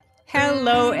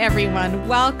Hello, everyone.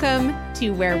 Welcome to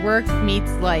Where Work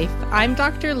Meets Life. I'm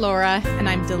Dr. Laura, and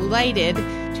I'm delighted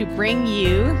to bring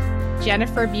you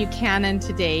Jennifer Buchanan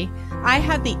today. I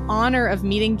had the honor of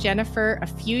meeting Jennifer a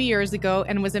few years ago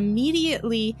and was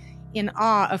immediately in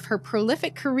awe of her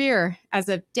prolific career as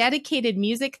a dedicated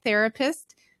music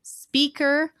therapist,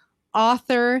 speaker,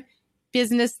 author,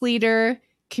 business leader,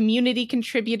 community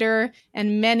contributor,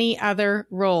 and many other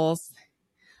roles.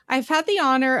 I've had the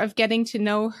honor of getting to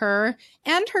know her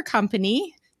and her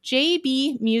company,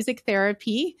 JB Music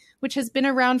Therapy, which has been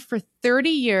around for 30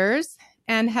 years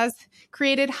and has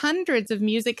created hundreds of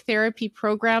music therapy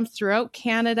programs throughout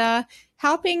Canada,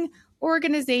 helping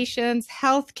organizations,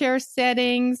 healthcare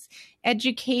settings,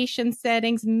 education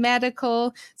settings,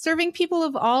 medical, serving people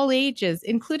of all ages,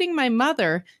 including my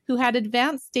mother, who had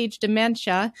advanced stage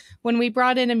dementia when we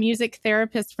brought in a music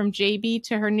therapist from JB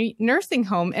to her nursing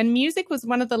home. And music was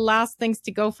one of the last things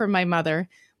to go for my mother.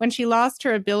 When she lost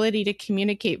her ability to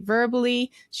communicate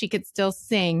verbally, she could still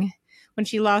sing. When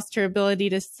she lost her ability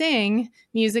to sing,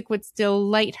 music would still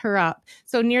light her up.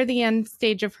 So near the end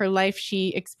stage of her life,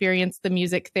 she experienced the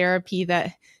music therapy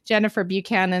that Jennifer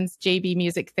Buchanan's JB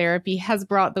Music Therapy has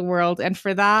brought the world. And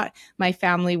for that, my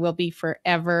family will be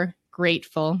forever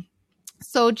grateful.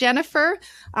 So Jennifer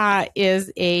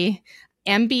is a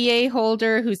MBA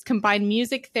holder who's combined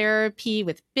music therapy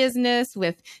with business,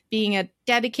 with being a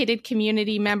dedicated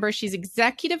community member. She's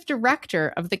executive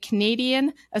director of the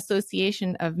Canadian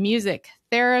Association of Music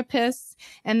Therapists.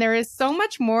 And there is so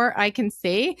much more I can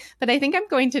say, but I think I'm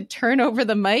going to turn over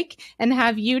the mic and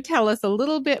have you tell us a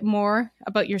little bit more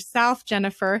about yourself,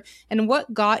 Jennifer, and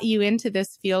what got you into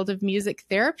this field of music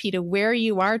therapy to where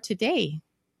you are today.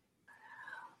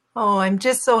 Oh, I'm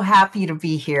just so happy to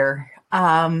be here.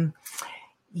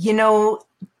 You know,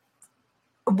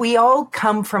 we all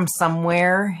come from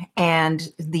somewhere,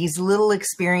 and these little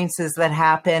experiences that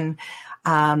happen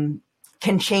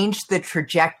can change the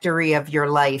trajectory of your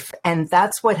life. And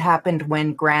that's what happened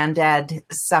when Granddad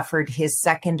suffered his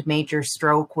second major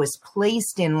stroke, was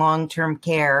placed in long-term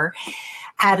care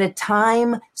at a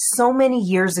time so many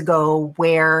years ago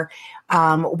where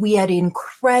we had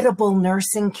incredible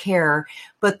nursing care,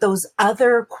 but those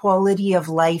other quality of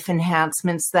life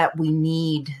enhancements that we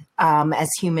need as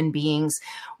human beings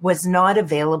was not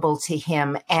available to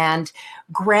him. And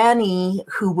Granny,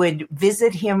 who would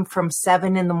visit him from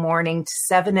 7 a.m. to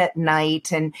 7 p.m,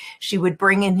 and she would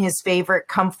bring in his favorite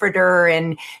comforter,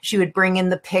 and she would bring in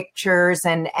the pictures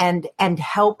and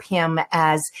help him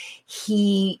as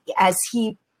he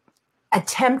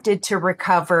attempted to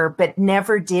recover, but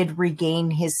never did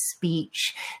regain his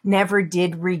speech, never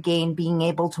did regain being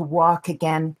able to walk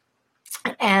again.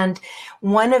 And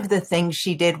one of the things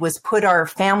she did was put our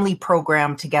family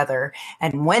program together.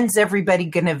 And when's everybody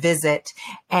going to visit?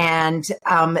 And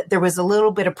there was a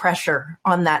little bit of pressure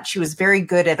on that. She was very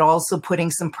good at also putting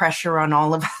some pressure on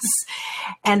all of us.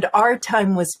 And our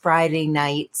time was Friday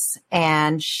nights.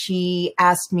 And she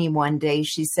asked me one day,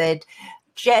 she said,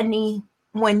 "Jenny,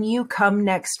 when you come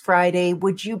next Friday,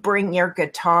 would you bring your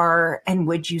guitar and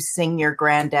would you sing your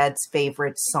granddad's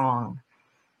favorite song?"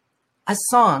 A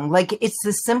song, like it's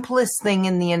the simplest thing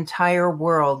in the entire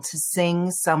world to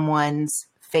sing someone's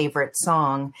favorite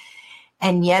song.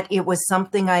 And yet it was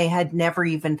something I had never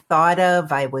even thought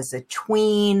of. I was a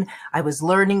tween. I was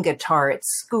learning guitar at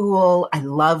school. I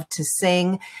loved to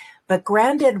sing. But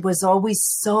Granddad was always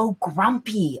so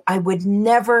grumpy. I would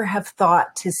never have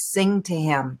thought to sing to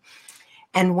him.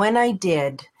 And when I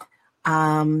did,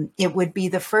 it would be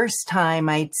the first time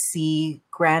I'd see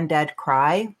Granddad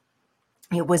cry.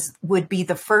 It would be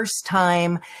the first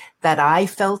time that I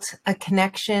felt a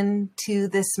connection to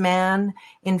this man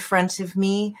in front of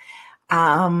me.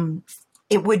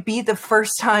 It would be the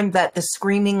first time that the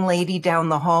screaming lady down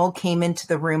the hall came into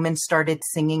the room and started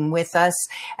singing with us,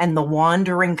 and the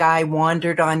wandering guy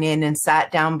wandered on in and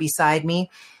sat down beside me.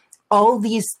 All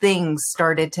these things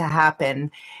started to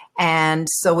happen. And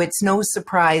so it's no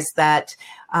surprise that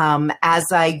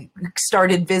as I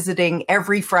started visiting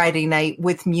every Friday night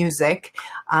with music,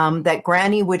 that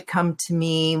Granny would come to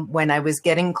me when I was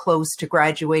getting close to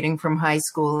graduating from high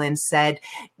school and said,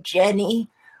 "Jenny,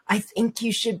 I think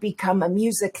you should become a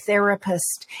music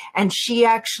therapist." And she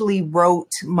actually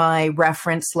wrote my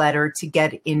reference letter to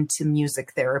get into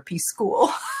music therapy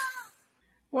school.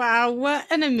 Wow,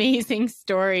 what an amazing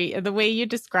story. The way you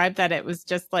described that, it was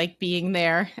just like being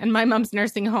there. And my mom's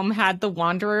nursing home had the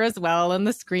Wanderer as well and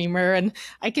the Screamer. And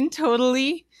I can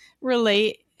totally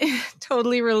relate.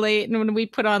 And when we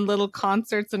put on little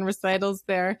concerts and recitals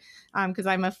there, because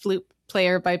I'm a flute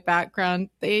player by background,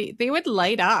 they would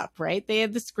light up, right?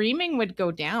 The screaming would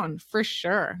go down for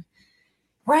sure.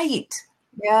 Right.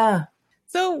 Yeah.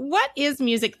 So what is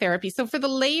music therapy? So for the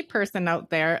lay person out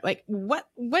there, like what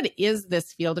is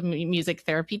this field of music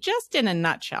therapy, just in a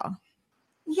nutshell?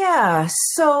 Yeah,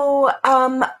 so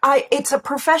it's a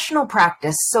professional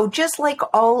practice. So just like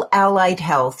all allied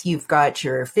health, you've got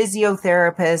your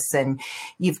physiotherapists and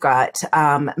you've got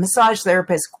massage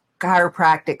therapists,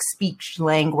 chiropractic, speech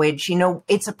language.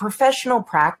 It's a professional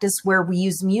practice where we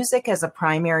use music as a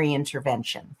primary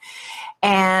intervention.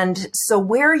 And so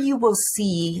where you will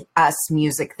see us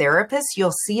music therapists,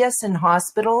 you'll see us in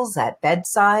hospitals at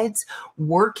bedsides,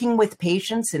 working with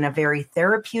patients in a very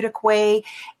therapeutic way.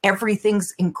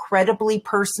 Everything's incredibly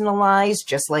personalized,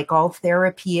 just like all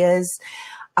therapy is.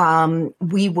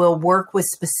 We will work with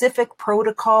specific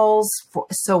protocols.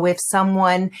 So if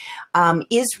someone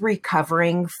is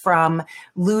recovering from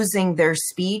losing their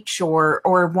speech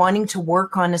or wanting to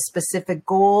work on a specific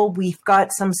goal, we've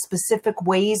got some specific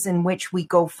ways in which we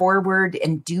go forward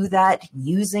and do that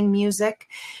using music.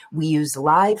 We use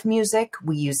live music.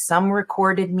 We use some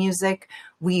recorded music.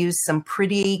 We use some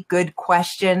pretty good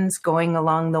questions going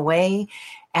along the way.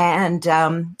 And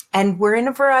we're in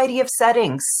a variety of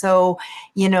settings. So,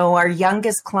 our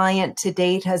youngest client to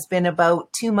date has been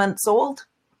about 2 months old.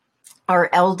 Our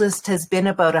eldest has been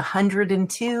about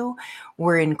 102.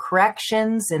 We're in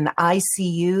corrections and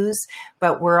ICUs,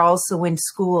 but we're also in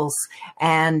schools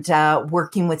and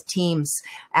working with teams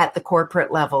at the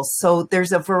corporate level. So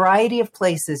there's a variety of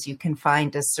places you can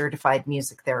find a certified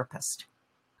music therapist.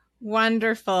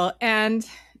 Wonderful. And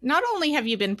not only have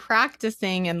you been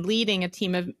practicing and leading a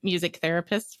team of music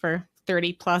therapists for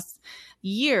 30 plus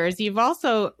years, you've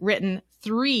also written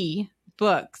 3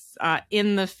 books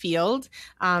in the field.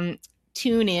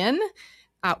 Tune In,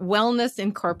 Wellness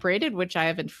Incorporated, which I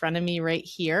have in front of me right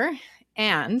here.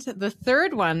 And the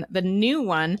third one, the new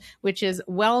one, which is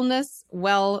Wellness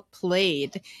Well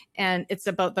Played. And it's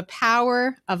about the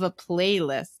power of a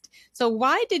playlist. So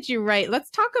why did you write? Let's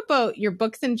talk about your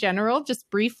books in general, just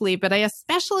briefly, but I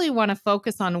especially want to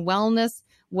focus on Wellness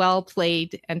Well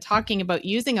Played and talking about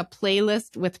using a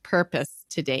playlist with purpose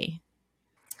today.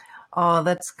 Oh,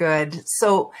 that's good.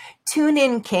 So Tune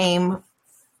In came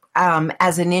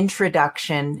as an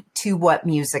introduction to what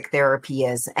music therapy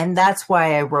is. And that's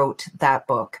why I wrote that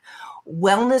book.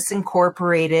 Wellness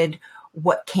Incorporated,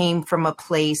 what came from a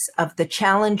place of the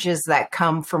challenges that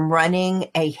come from running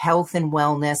a health and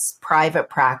wellness private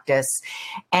practice,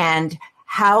 and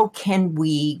how can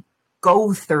we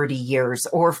go 30 years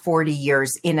or 40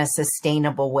 years in a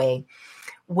sustainable way.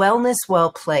 Wellness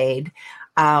Well Played.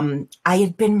 I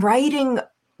had been writing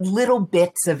little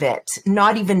bits of it,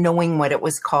 not even knowing what it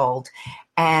was called.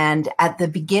 And at the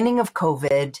beginning of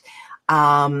COVID,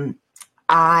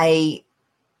 I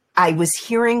was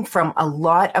hearing from a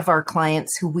lot of our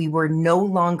clients who we were no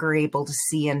longer able to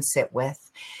see and sit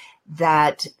with,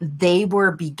 that they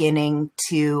were beginning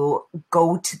to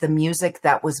go to the music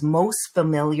that was most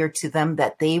familiar to them,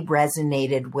 that they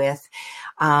resonated with,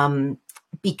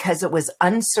 because it was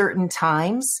uncertain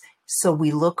times. So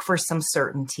we look for some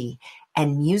certainty,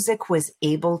 and music was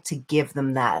able to give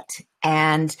them that.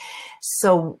 And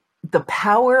so the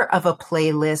power of a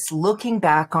playlist, looking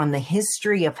back on the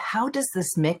history of how does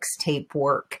this mixtape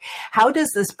work? How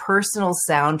does this personal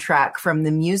soundtrack from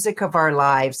the music of our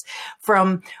lives,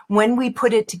 from when we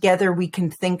put it together, we can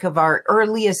think of our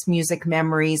earliest music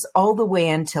memories all the way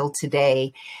until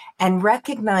today, and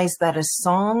recognize that a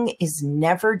song is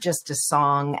never just a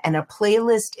song and a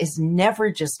playlist is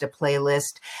never just a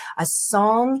playlist. A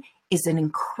song is an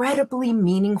incredibly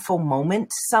meaningful moment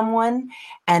to someone,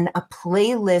 and a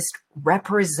playlist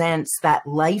represents that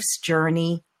life's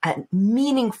journey, a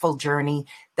meaningful journey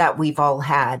that we've all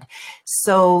had.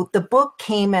 So the book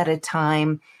came at a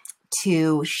time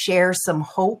to share some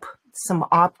hope, some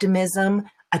optimism,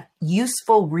 a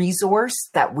useful resource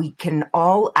that we can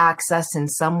all access in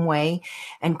some way,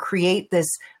 and create this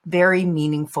very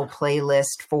meaningful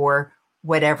playlist for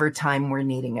whatever time we're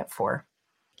needing it for.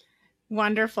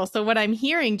 Wonderful. So what I'm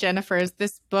hearing, Jennifer, is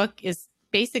this book is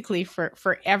basically for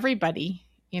everybody,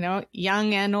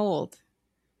 young and old.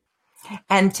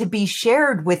 And to be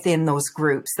shared within those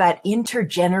groups, that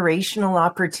intergenerational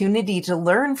opportunity to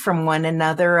learn from one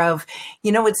another of,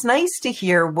 it's nice to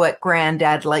hear what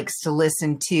granddad likes to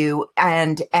listen to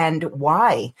and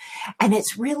why. And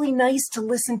it's really nice to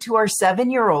listen to our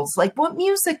 7-year-olds, like what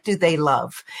music do they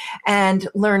love, and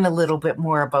learn a little bit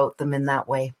more about them in that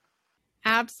way.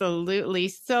 Absolutely.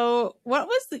 So what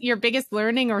was your biggest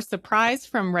learning or surprise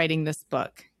from writing this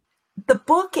book? The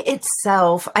book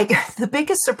itself, the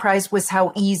biggest surprise was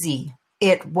how easy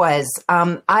It was.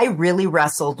 I really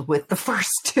wrestled with the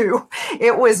first two.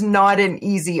 It was not an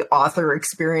easy author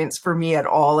experience for me at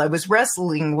all. I was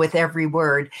wrestling with every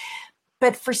word.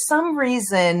 But for some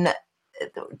reason,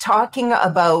 talking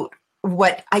about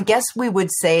what I guess we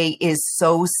would say is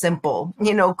so simple,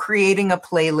 creating a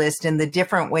playlist and the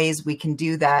different ways we can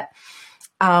do that.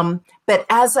 But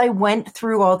as I went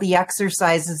through all the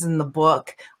exercises in the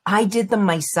book, I did them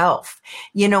myself,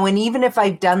 and even if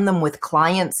I've done them with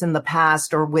clients in the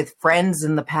past or with friends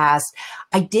in the past,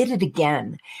 I did it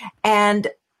again. And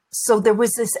so there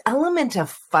was this element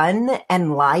of fun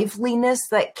and liveliness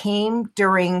that came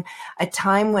during a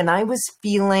time when I was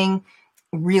feeling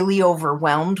really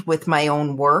overwhelmed with my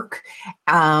own work.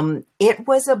 It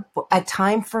was a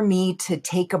time for me to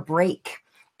take a break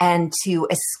and to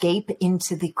escape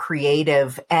into the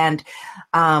creative. And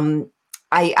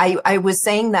I was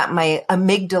saying that my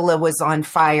amygdala was on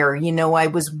fire. I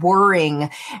was worrying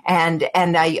and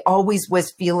I always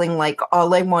was feeling like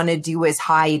all I want to do is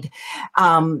hide.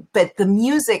 But the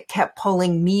music kept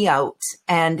pulling me out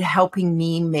and helping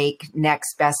me make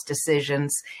next best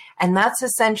decisions. And that's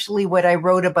essentially what I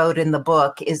wrote about in the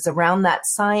book, is around that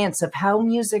science of how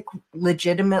music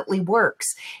legitimately works.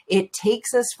 It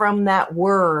takes us from that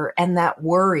whir and that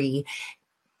worry,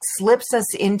 slips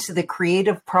us into the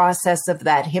creative process of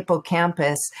that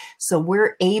hippocampus, so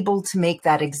we're able to make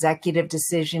that executive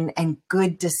decision and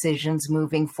good decisions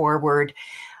moving forward.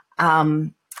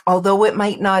 Although it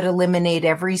might not eliminate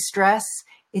every stress,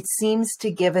 it seems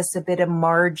to give us a bit of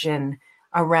margin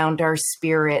around our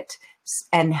spirit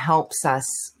and helps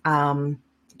us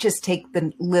just take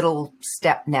the little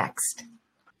step next.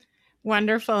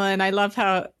 Wonderful. And I love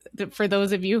how, for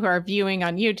those of you who are viewing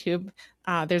on YouTube,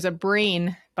 there's a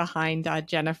brain behind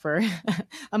Jennifer,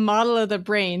 a model of the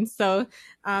brain. So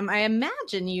I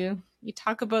imagine you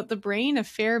talk about the brain a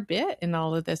fair bit in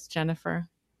all of this, Jennifer.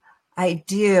 I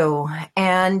do.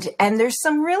 And there's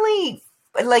some really,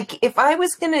 if I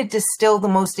was going to distill the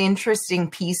most interesting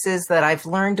pieces that I've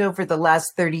learned over the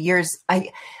last 30 years,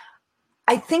 I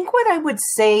think what I would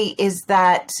say is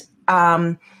that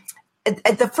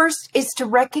the first is to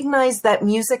recognize that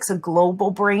music's a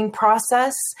global brain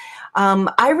process.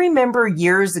 I remember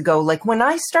years ago, when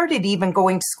I started even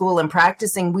going to school and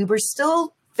practicing, we were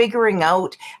still figuring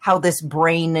out how this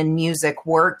brain and music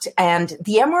worked. And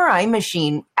the MRI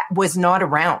machine was not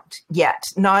around yet,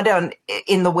 not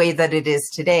in the way that it is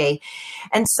today.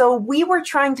 And so we were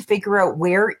trying to figure out,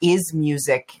 where is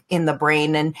music in the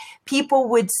brain? And people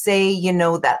would say,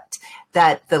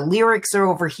 that the lyrics are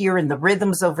over here and the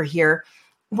rhythms over here.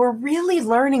 We're really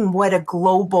learning what a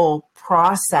global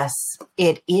process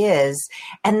it is,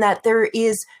 and that there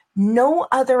is no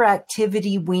other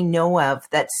activity we know of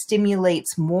that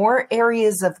stimulates more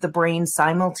areas of the brain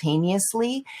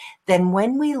simultaneously than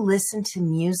when we listen to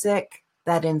music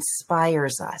that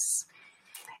inspires us.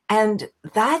 And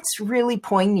that's really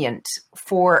poignant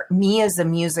for me as a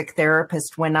music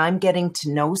therapist. When I'm getting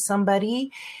to know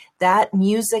somebody, that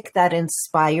music that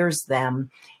inspires them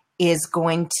is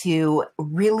going to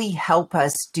really help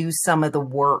us do some of the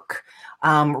work,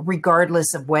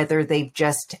 regardless of whether they've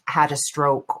just had a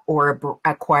stroke or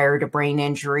acquired a brain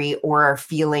injury or are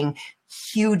feeling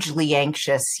hugely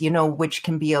anxious, which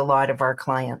can be a lot of our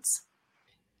clients.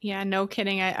 Yeah, no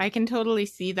kidding. I can totally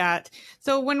see that.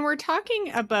 So when we're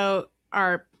talking about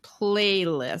our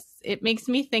playlists, it makes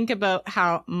me think about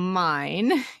how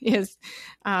mine is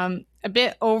a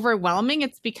bit overwhelming.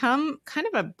 It's become kind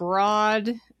of a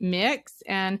broad mix,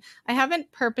 and I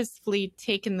haven't purposefully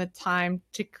taken the time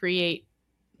to create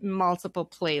multiple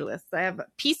playlists. I have a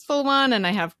peaceful one and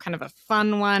I have kind of a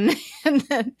fun one. And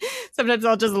then sometimes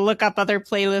I'll just look up other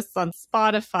playlists on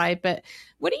Spotify. But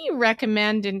what do you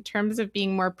recommend in terms of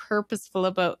being more purposeful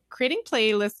about creating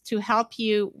playlists to help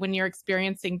you when you're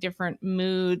experiencing different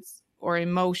moods or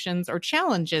emotions or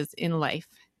challenges in life?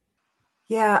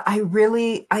 Yeah,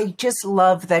 I just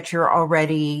love that you're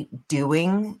already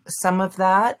doing some of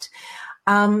that.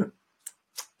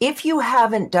 If you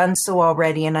haven't done so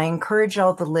already, and I encourage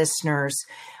all the listeners,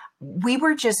 we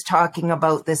were just talking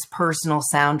about this personal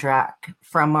soundtrack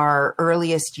from our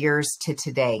earliest years to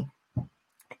today.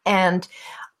 And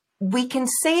we can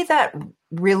say that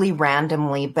really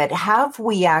randomly, but have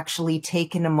we actually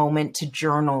taken a moment to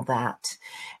journal that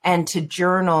and to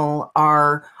journal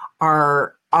our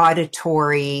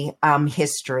auditory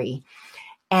history?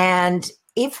 And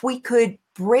if we could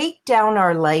break down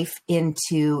our life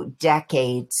into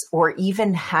decades or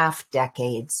even half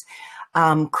decades,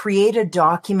 create a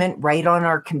document right on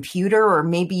our computer, or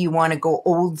maybe you want to go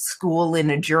old school in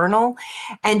a journal,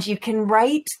 and you can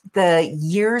write the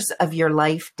years of your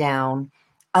life down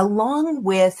along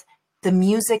with the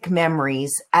music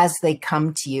memories as they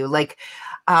come to you. Like,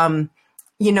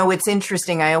 it's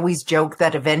interesting. I always joke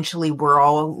that eventually we're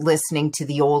all listening to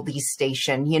the oldies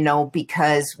station,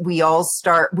 because we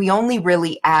only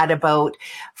really add about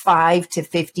 5 to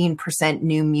 15%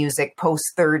 new music post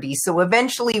 30. So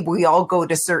eventually we all go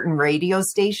to certain radio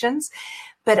stations.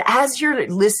 But as you're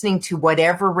listening to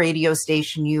whatever radio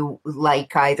station you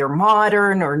like, either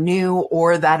modern or new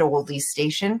or that oldies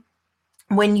station,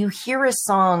 when you hear a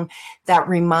song that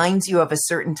reminds you of a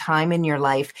certain time in your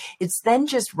life, it's then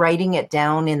just writing it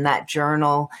down in that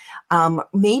journal,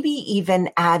 maybe even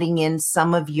adding in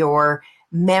some of your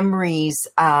memories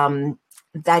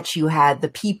that you had, the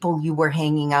people you were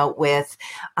hanging out with.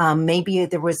 Maybe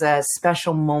there was a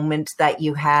special moment that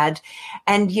you had.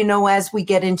 And, as we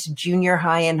get into junior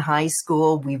high and high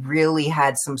school, we really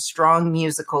had some strong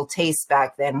musical taste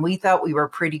back then. We thought we were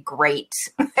pretty great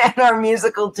at our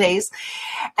musical taste.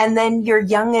 And then your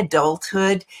young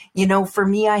adulthood, for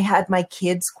me, I had my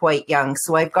kids quite young.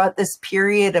 So I've got this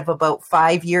period of about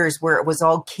 5 years where it was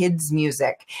all kids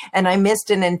music. And I missed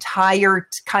an entire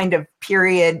kind of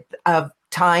period of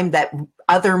time that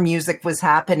other music was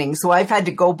happening. So I've had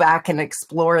to go back and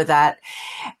explore that.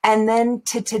 And then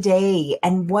to today,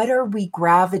 and what are we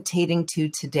gravitating to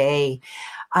today?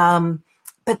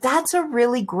 But that's a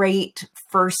really great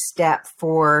first step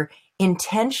for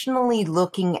intentionally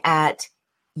looking at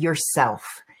yourself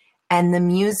and the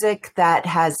music that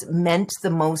has meant the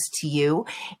most to you.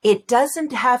 It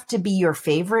doesn't have to be your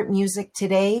favorite music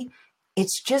today.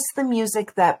 It's just the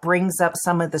music that brings up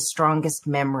some of the strongest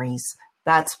memories.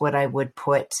 That's what I would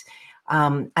put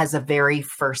as a very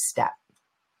first step.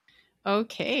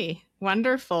 Okay,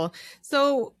 wonderful.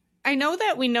 So I know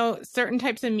that we know certain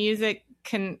types of music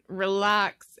can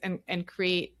relax and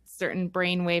create certain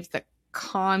brain waves that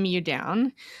calm you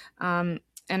down. And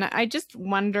I just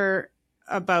wonder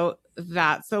about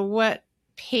that. So what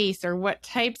pace or what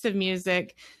types of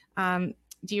music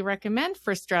do you recommend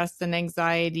for stress and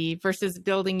anxiety versus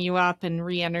building you up and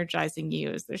re-energizing you?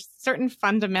 Is there certain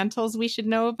fundamentals we should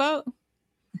know about?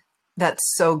 That's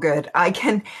so good. I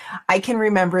can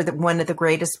remember that one of the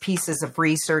greatest pieces of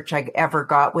research I ever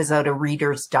got was out of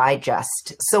Reader's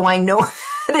Digest. So I know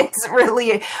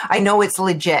that I know it's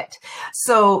legit.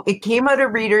 So it came out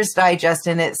of Reader's Digest,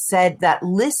 and it said that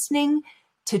listening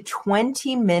to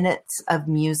 20 minutes of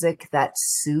music that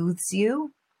soothes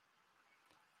you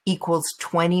equals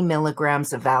 20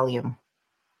 milligrams of Valium,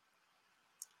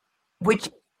 which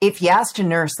if you asked a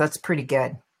nurse, that's pretty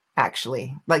good,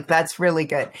 actually. Like, that's really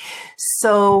good.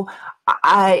 So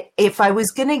if I was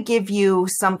going to give you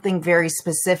something very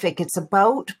specific, it's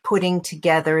about putting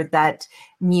together that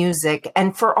music.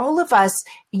 And for all of us,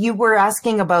 you were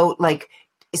asking about, like,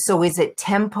 so is it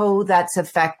tempo that's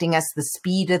affecting us, the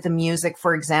speed of the music,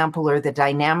 for example, or the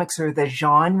dynamics or the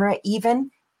genre even?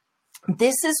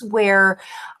 This is where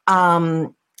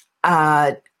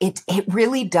it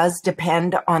really does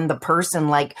depend on the person.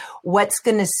 Like, what's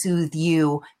going to soothe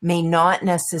you may not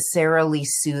necessarily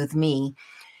soothe me.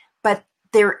 But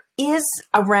there is,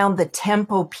 around the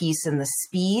tempo piece and the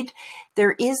speed,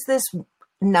 there is this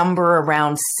number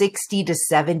around 60 to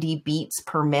 70 beats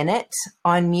per minute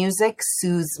on music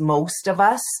soothes most of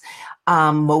us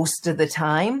most of the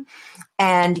time.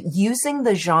 And using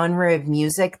the genre of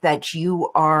music that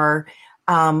you are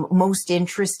most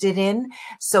interested in.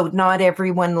 So not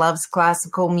everyone loves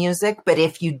classical music, but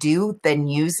if you do, then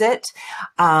use it.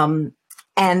 And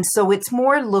so it's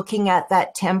more looking at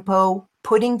that tempo,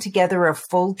 putting together a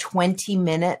full 20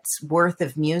 minutes worth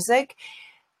of music,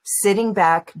 sitting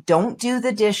back, don't do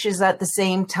the dishes at the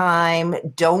same time,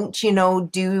 don't,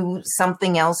 do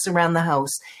something else around the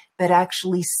house, but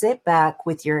actually sit back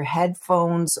with your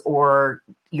headphones or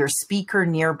your speaker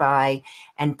nearby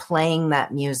and playing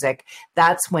that music.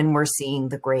 That's when we're seeing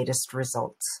the greatest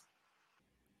results.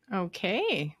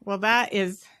 Okay. Well, that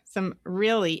is some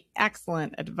really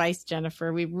excellent advice,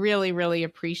 Jennifer. We really, really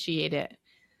appreciate it.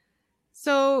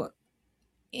 So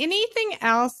anything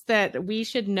else that we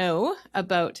should know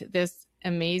about this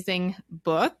amazing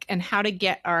book and how to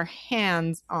get our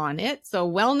hands on it? So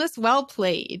Wellness Well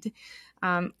Played.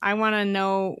 I want to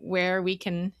know where we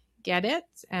can get it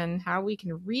and how we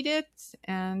can read it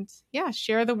and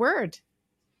share the word.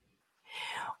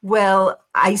 Well,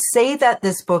 I say that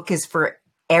this book is for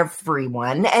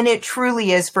everyone, and it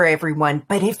truly is for everyone.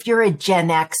 But if you're a Gen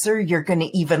Xer, you're going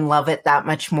to even love it that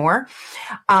much more.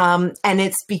 And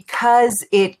it's because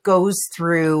it goes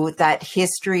through that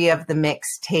history of the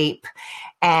mixtape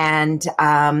And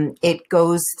it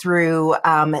goes through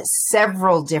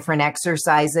several different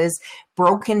exercises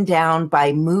broken down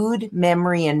by mood,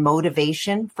 memory, and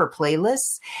motivation for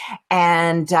playlists.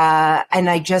 And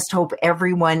I just hope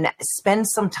everyone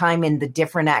spends some time in the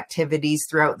different activities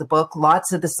throughout the book.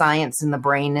 Lots of the science in the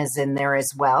brain is in there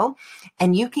as well.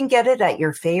 And you can get it at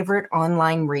your favorite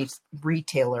online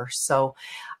retailer. So,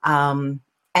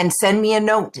 and send me a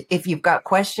note if you've got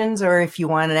questions, or if you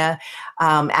want to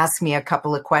ask me a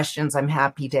couple of questions. I'm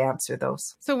happy to answer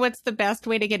those. So what's the best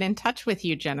way to get in touch with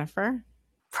you, Jennifer?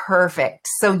 Perfect.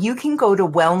 So you can go to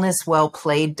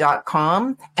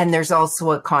wellnesswellplayed.com, and there's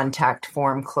also a contact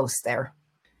form close there.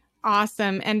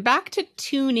 Awesome. And back to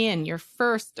Tune In, your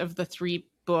first of the 3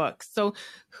 books. So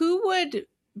who would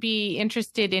be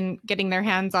interested in getting their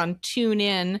hands on Tune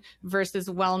In versus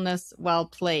Wellness Well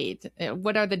Played?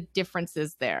 What are the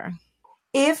differences there?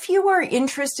 If you are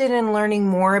interested in learning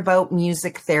more about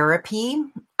music therapy,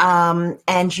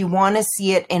 and you want to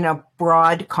see it in a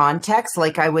broad context,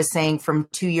 like I was saying, from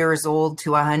 2 years old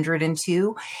to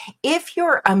 102, if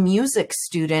you're a music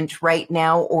student right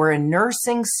now, or a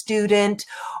nursing student,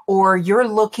 or you're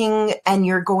looking and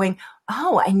you're going,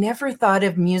 oh, I never thought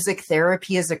of music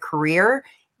therapy as a career,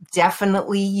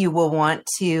 definitely you will want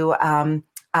to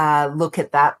look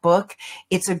at that book.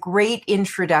 It's a great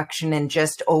introduction and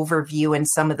just overview and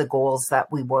some of the goals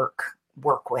that we work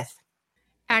with.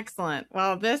 Excellent.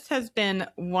 Well, this has been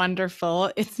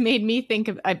wonderful. It's made me think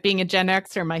of being a Gen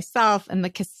Xer myself and the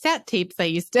cassette tapes I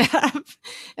used to have.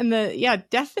 And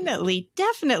definitely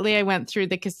I went through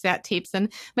the cassette tapes.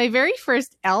 And my very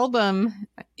first album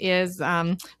was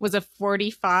a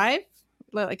 45,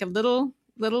 like a little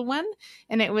one.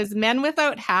 And it was Men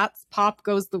Without Hats, Pop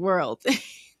Goes the World.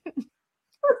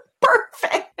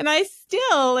 Perfect. And I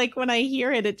still, like, when I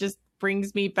hear it, it just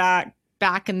brings me back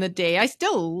in the day. I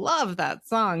still love that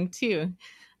song too.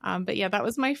 But yeah, that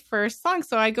was my first song.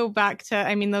 So I go back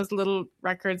to, those little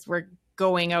records were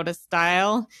going out of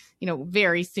style,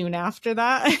 very soon after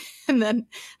that. And then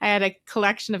I had a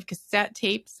collection of cassette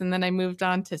tapes, and then I moved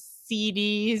on to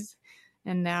CDs.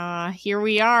 And now here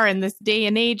we are in this day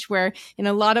and age where in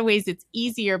a lot of ways it's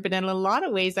easier, but in a lot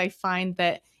of ways I find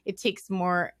that it takes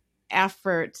more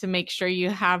effort to make sure you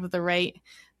have the right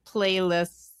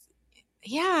playlists.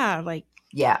 Yeah.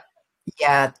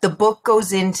 The book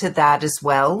goes into that as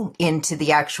well, into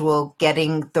the actual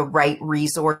getting the right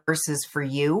resources for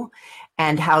you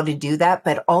and how to do that,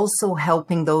 but also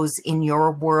helping those in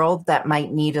your world that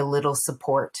might need a little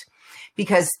support,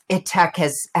 because tech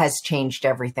has changed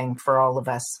everything for all of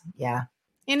us. Yeah.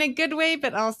 In a good way,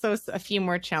 but also a few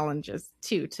more challenges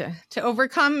too to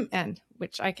overcome, and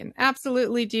which I can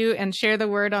absolutely do, and share the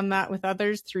word on that with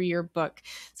others through your book.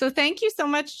 So thank you so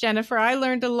much, Jennifer. I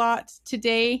learned a lot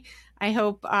today. I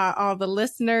hope all the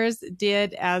listeners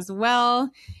did as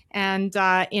well. And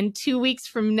in 2 weeks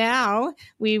from now,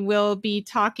 we will be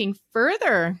talking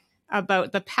further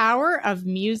about the power of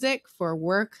music for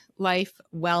work-life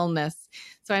wellness.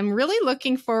 So I'm really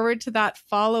looking forward to that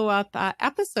follow-up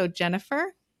episode,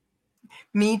 Jennifer.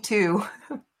 Me too.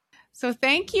 So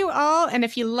thank you all. And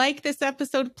if you like this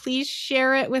episode, please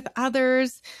share it with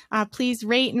others. Please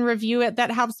rate and review it.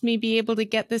 That helps me be able to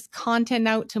get this content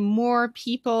out to more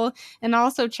people. And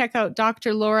also check out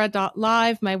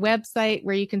drlaura.live, my website,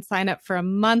 where you can sign up for a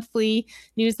monthly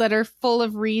newsletter full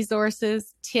of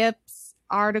resources, tips,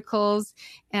 articles,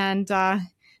 and I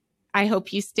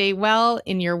hope you stay well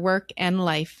in your work and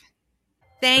life.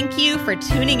 Thank you for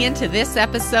tuning into this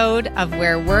episode of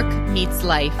Where Work Meets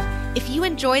Life. If you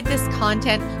enjoyed this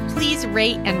content, please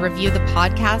rate and review the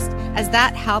podcast, as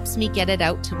that helps me get it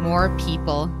out to more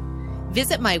people.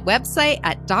 Visit my website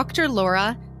at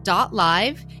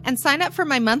drlaura.live and sign up for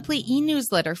my monthly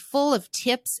e-newsletter full of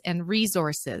tips and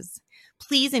resources.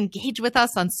 Please engage with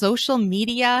us on social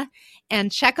media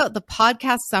and check out the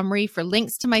podcast summary for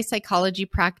links to my psychology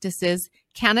practices,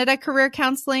 Canada Career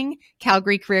Counseling,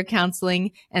 Calgary Career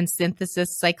Counseling, and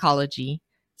Synthesis Psychology.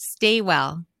 Stay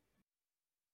well.